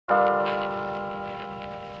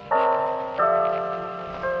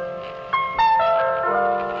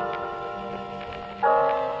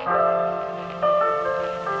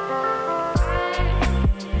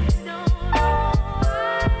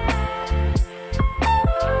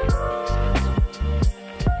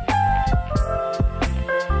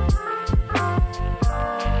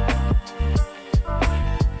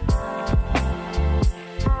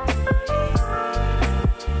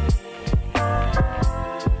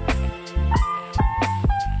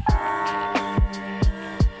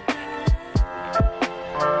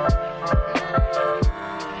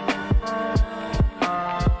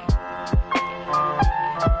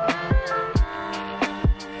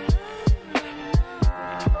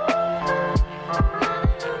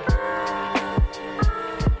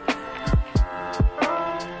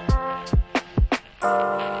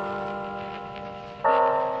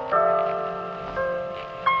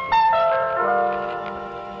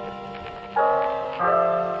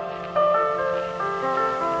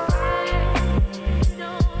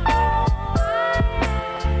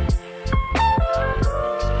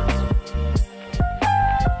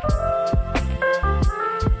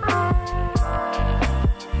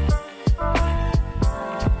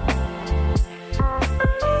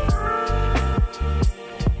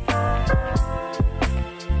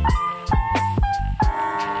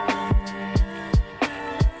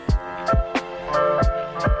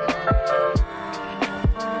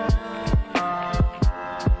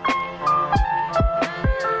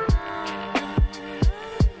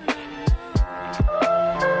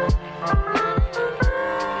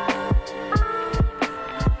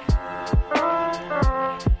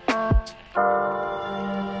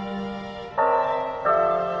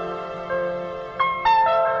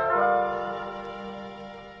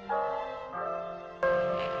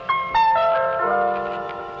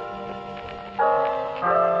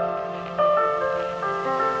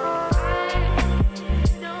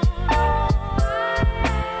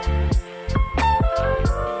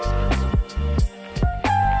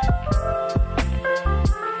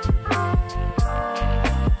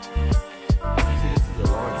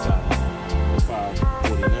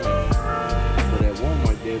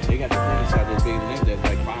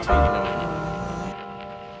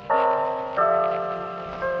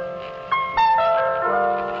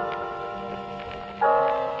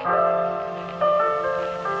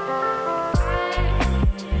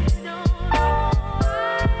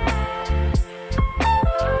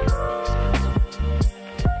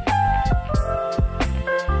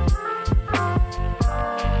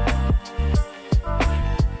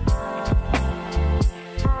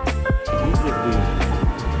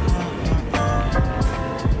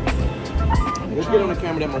Get on the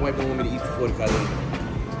camera that my wife don't want me to eat for 45 days.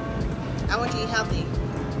 I want you to eat healthy.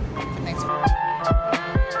 Next one.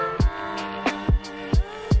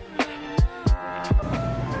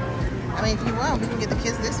 I mean, if you want, we can get the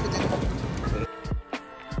kids this with it.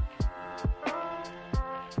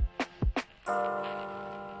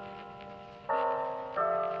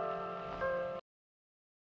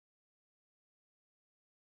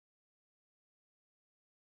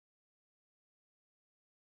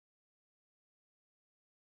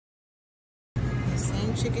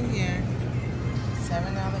 Same chicken here,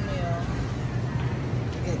 $7 meal.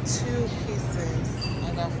 You get 2 pieces.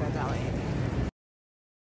 I got for $1.80.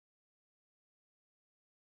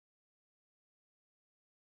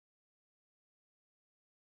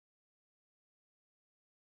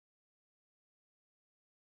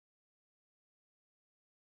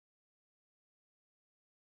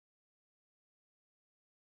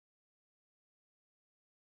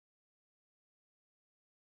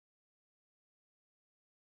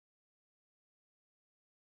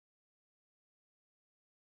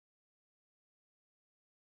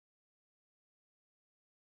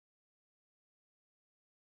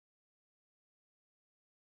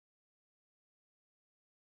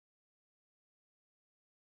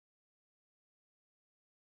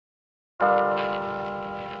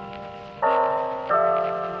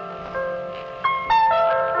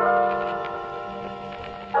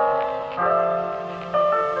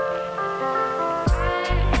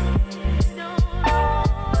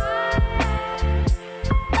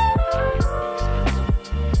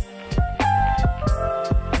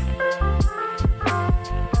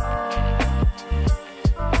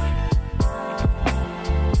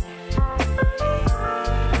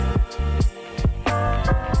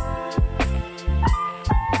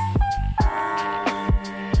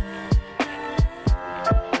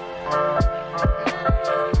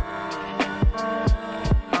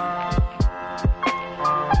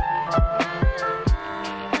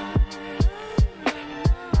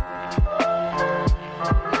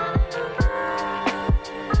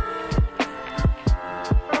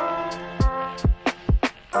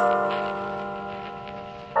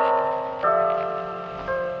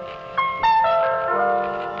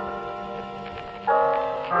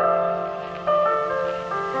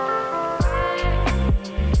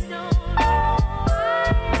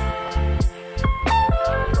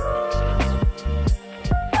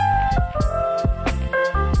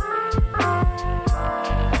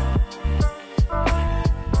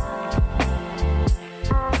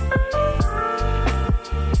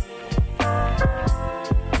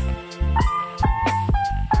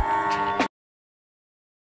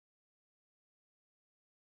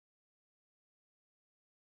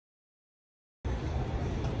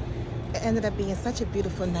 it ended up being such a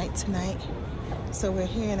beautiful night tonight. So we're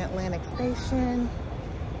here in Atlantic Station.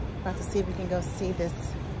 About to see if we can go see this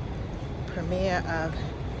premiere of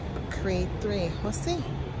Creed 3. We'll see.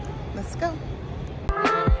 Let's go.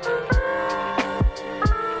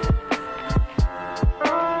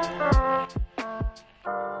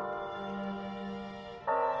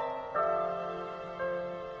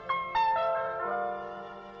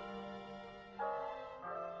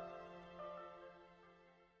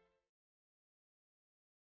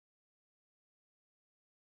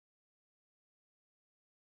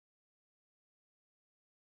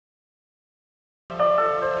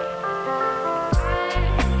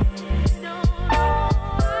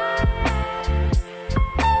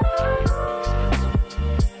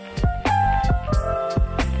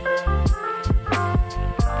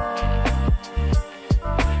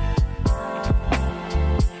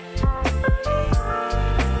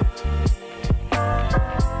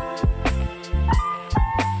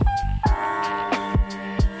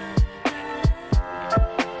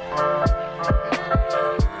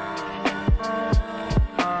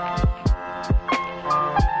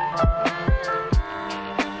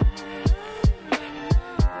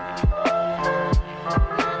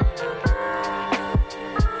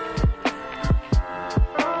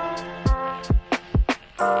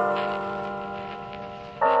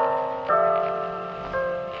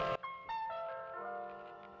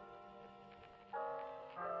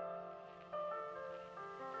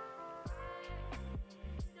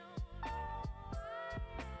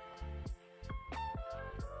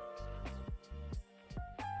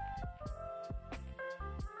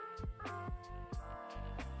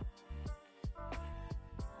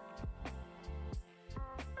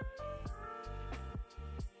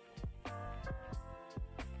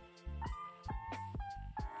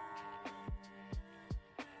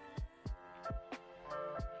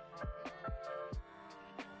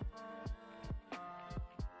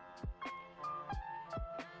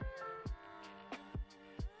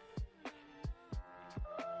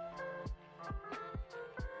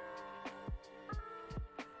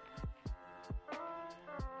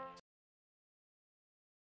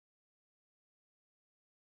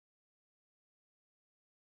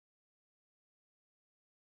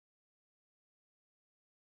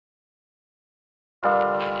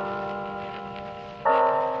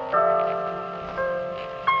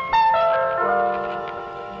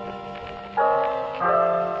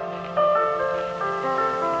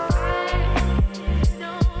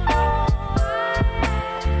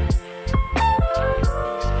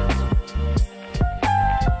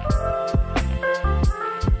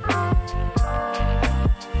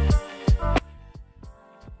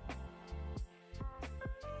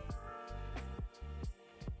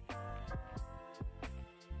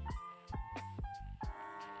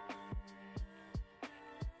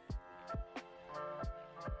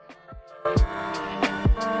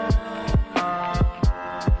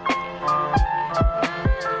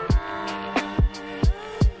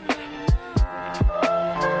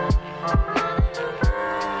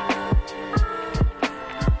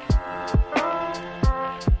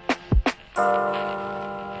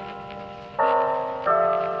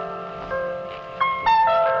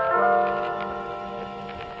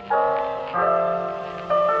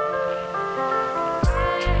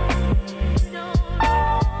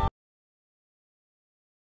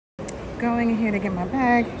 Going in here to get my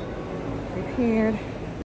bag repaired.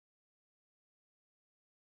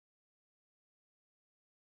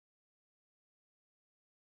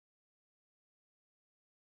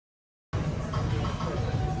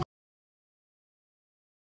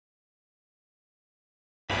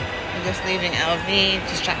 I'm just leaving LV,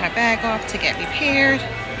 just dropped my bag off to get repaired.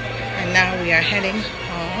 And now we are heading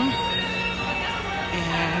home.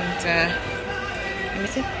 And let me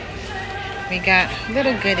see. We got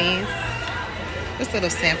little goodies. Just little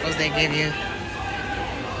samples they give you,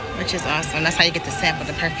 which is awesome. That's how you get to sample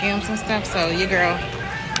the perfumes and stuff. So your girl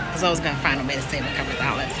is always gonna find a way to save a couple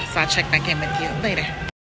dollars. So I'll check back in with you later.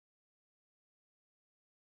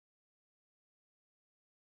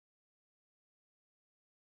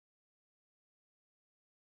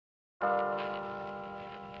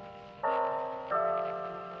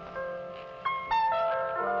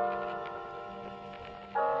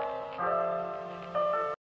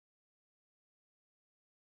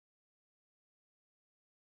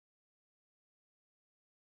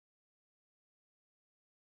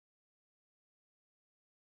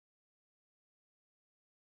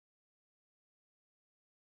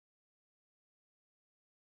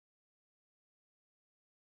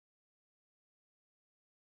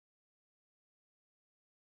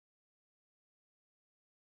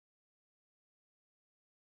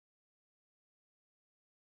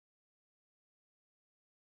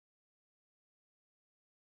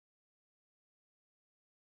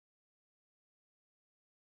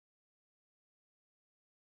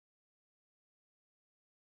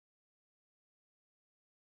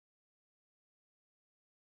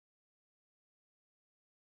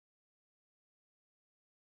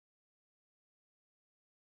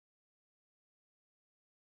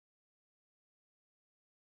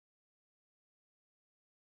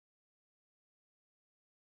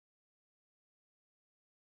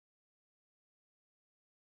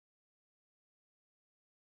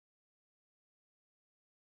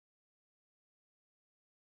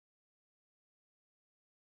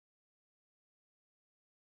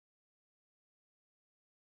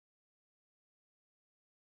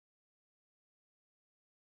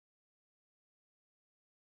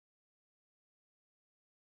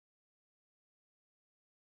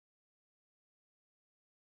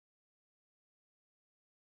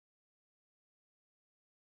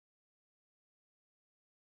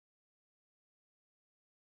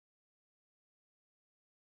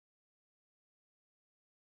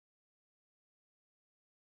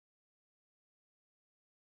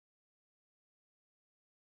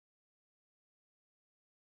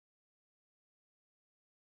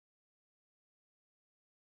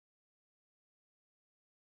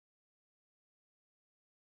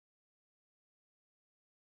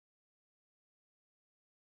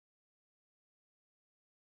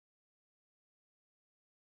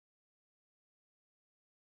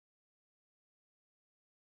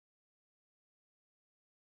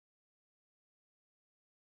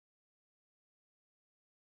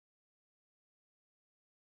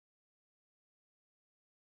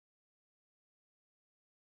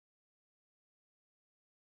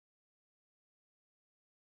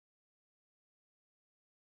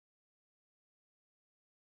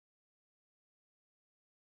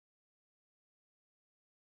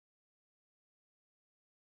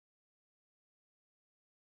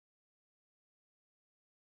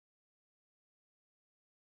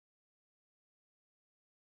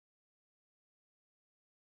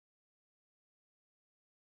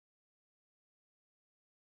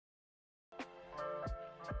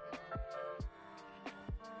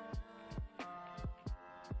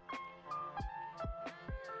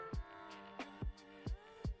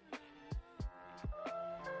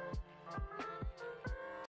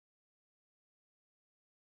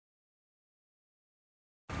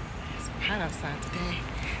 hot outside today.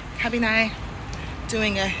 Hubby and I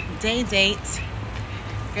doing a day date.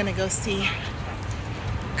 We're gonna go see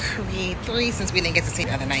Creed 3 since we didn't get to see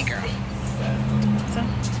the other night, girl. So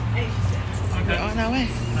we're on our way.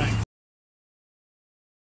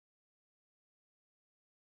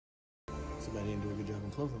 Somebody didn't do a good job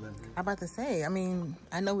on closing that. I'm about to say, I mean,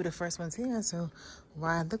 I know we're the first ones here, so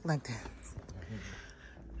why I look like that?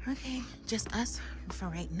 Okay, just us for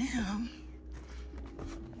right now.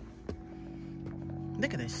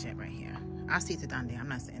 Look at this shit right here. I'll sit down there. I'm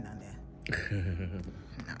not sitting down there.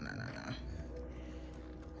 No.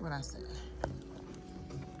 What I said?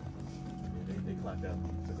 They clocked out.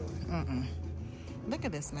 Look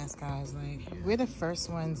at this mess, guys. Like, we're the first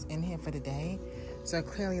ones in here for the day. So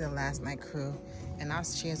clearly the last night crew. And our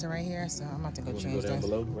chairs are right here, so I'm about to go change go down this.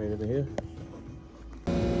 below, right over here.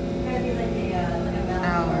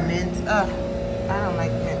 Oh, mint. I don't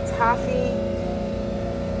like mint toffee.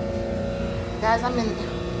 Guys, I'm in,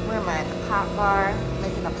 where am I? At the pop bar.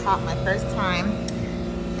 Making a pop my first time.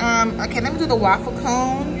 Okay, let me do the waffle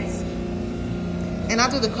cones. And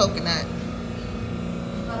I'll do the coconut.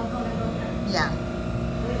 Yeah.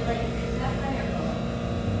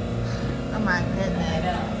 Oh my goodness.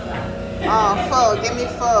 Oh, Faux. Give me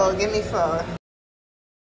Faux. Give me Faux.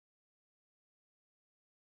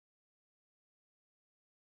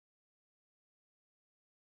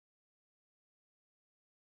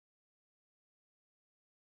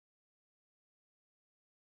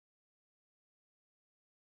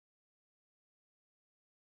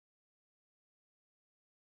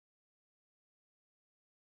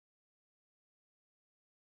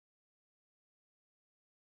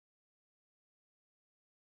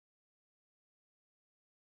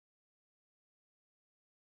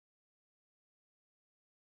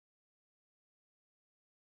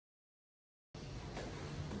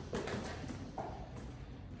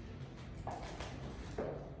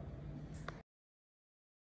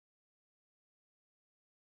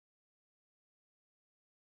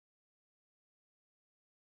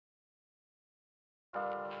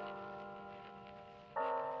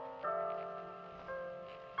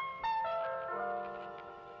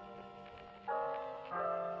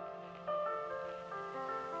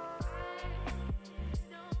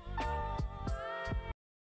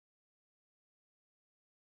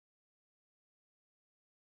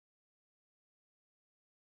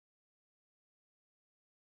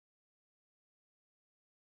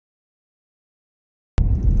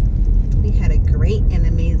 Great and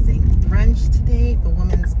amazing brunch today for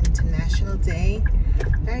Women's International Day.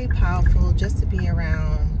 Very powerful just to be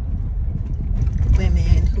around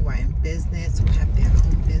women who are in business, who have their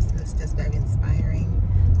own business. That's very inspiring.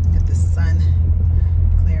 With the sun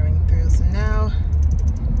glaring through. So now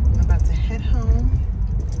I'm about to head home.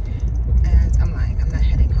 And I'm lying, I'm not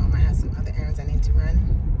heading home. I have some other errands I need to run.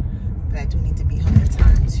 But I do need to be home in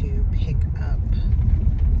time to pick up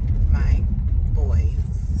my boys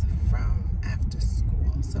from after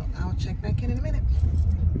school. So I'll check back in a minute.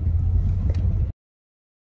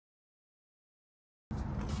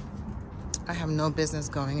 I have no business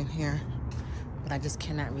going in here, but I just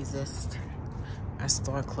cannot resist our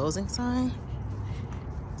store closing sign.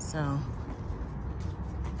 So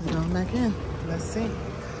I'm going back in. Let's see.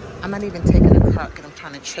 I'm not even taking a Croc because I'm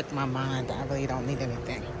trying to trick my mind that I really don't need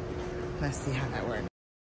anything. Let's see how that works.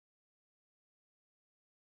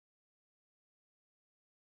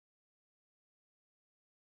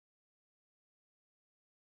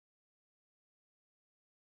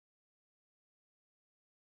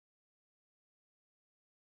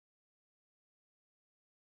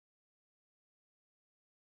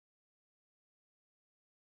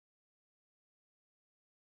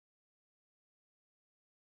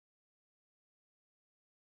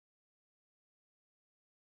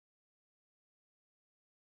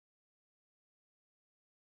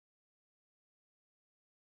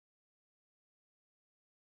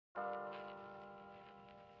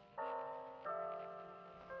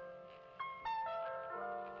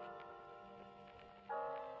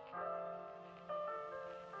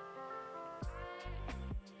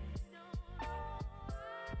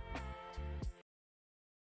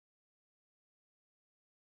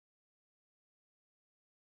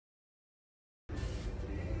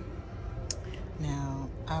 Now,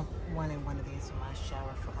 I've wanted one of these in my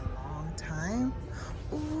shower for a long time.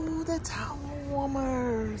 Ooh, the towel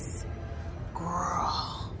warmers.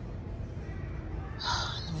 Girl.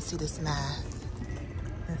 Let me see this math.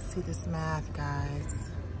 Let's see this math, guys.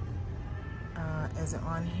 Is it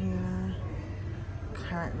on here?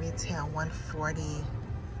 Current retail $140,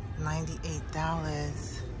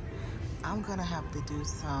 $98. I'm gonna have to do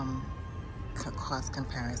some cost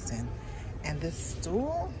comparison And this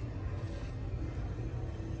stool,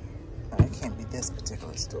 oh, it can't be this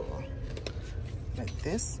particular stool, but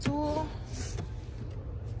this stool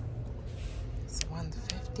is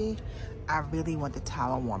 $150. I really want the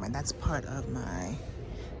towel warmer. That's part of my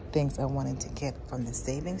things I wanted to get from the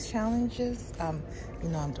savings challenges. You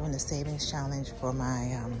know, I'm doing the savings challenge for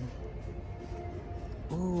my,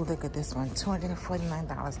 ooh, look at this one,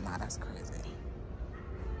 $249. Nah, that's crazy.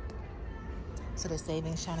 So the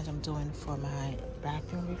savings challenge I'm doing for my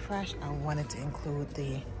bathroom refresh, I wanted to include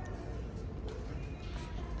the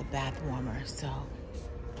bath warmer. So,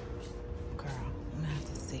 girl, I'm gonna have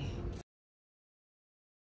to see.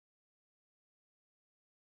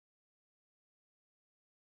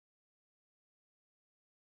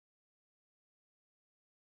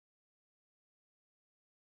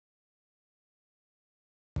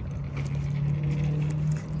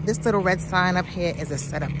 This little red sign up here is a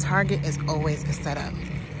setup. Target is always a setup.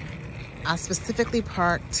 I specifically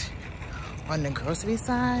parked on the grocery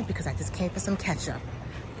side because I just came for some ketchup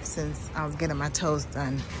since I was getting my toes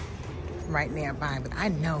done right nearby. But I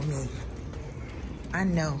know me. I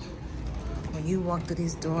know when you walk through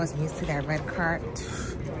these doors and you see that red cart,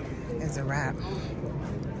 it's a wrap.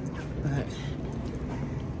 But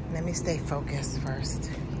let me stay focused first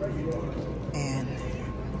and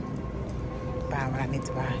buy what I need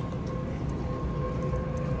to buy.